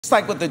It's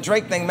like with the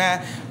Drake thing,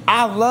 man.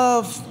 I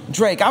love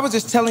Drake. I was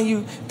just telling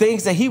you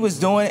things that he was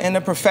doing in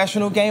the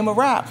professional game of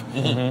rap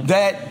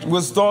that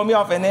was throwing me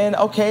off. And then,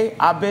 okay,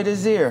 I bit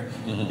his ear.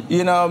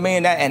 You know what I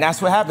mean? And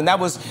that's what happened. That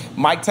was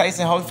Mike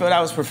Tyson, Holyfield. That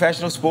was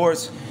professional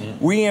sports.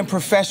 We in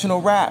professional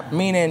rap,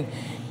 meaning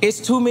it's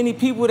too many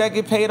people that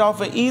get paid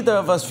off of either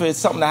of us for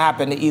something to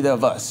happen to either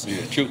of us.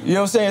 Yeah, true. You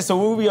know what I'm saying? So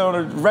we'll be on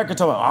a record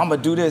talking, I'm going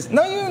to do this.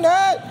 No, you're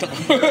not.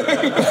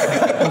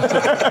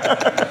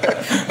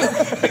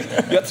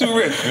 You're too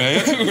rich,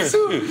 man. You're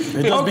too rich.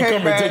 It does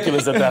become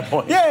ridiculous at that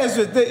point. Yeah, it's,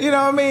 you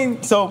know what I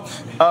mean? So,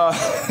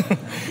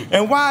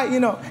 and why, you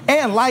know,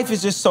 and life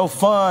is just so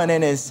fun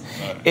and it's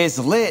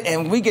lit,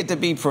 and we get to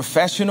be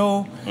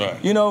professional,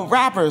 you know,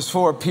 rappers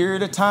for a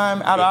period of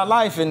time out of our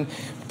life and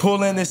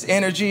pull in this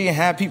energy and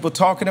have people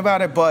talking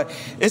about it. But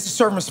it's a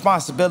certain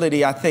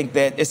responsibility. I think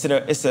that it's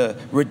a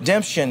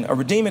redemption, a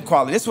redeeming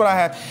quality. This is what I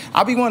have.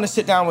 I'll be wanting to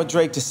sit down with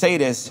Drake to say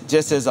this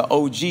just as an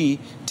OG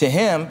to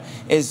him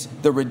is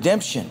the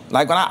redemption.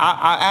 Like when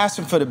I asked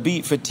him for the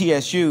beat for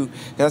TSU,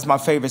 that's my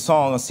favorite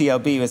song on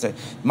CLB. It said,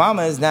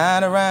 "Mama is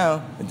not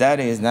around,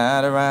 Daddy is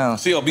not around."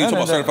 CLB, talking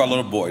about Certified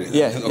Little Boy.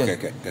 Yeah.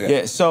 Okay.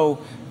 Yeah. So.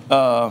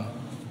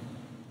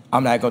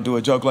 I'm not gonna do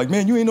a joke like,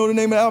 man, you ain't know the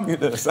name of the album.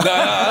 Listen, man,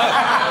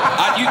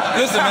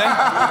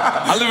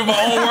 I live in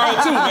my own world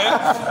too, man.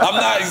 I'm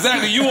not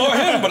exactly you or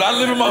him, but I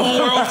live in my own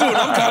world too, and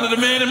I'm kind of the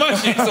man in my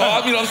shit. So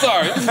I'm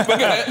sorry. But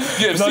go ahead.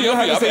 Yeah, no, you don't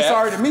have to say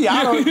sorry to me.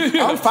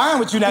 I'm fine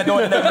with you not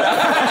knowing the name of the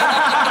album.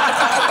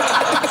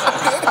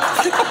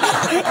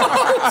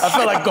 I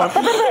feel like going.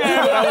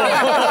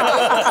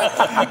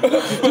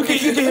 You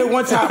can hear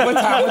one time.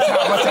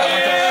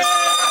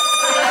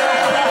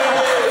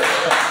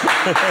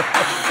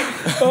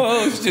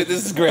 Oh shit!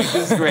 This is great.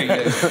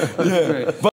 Yeah.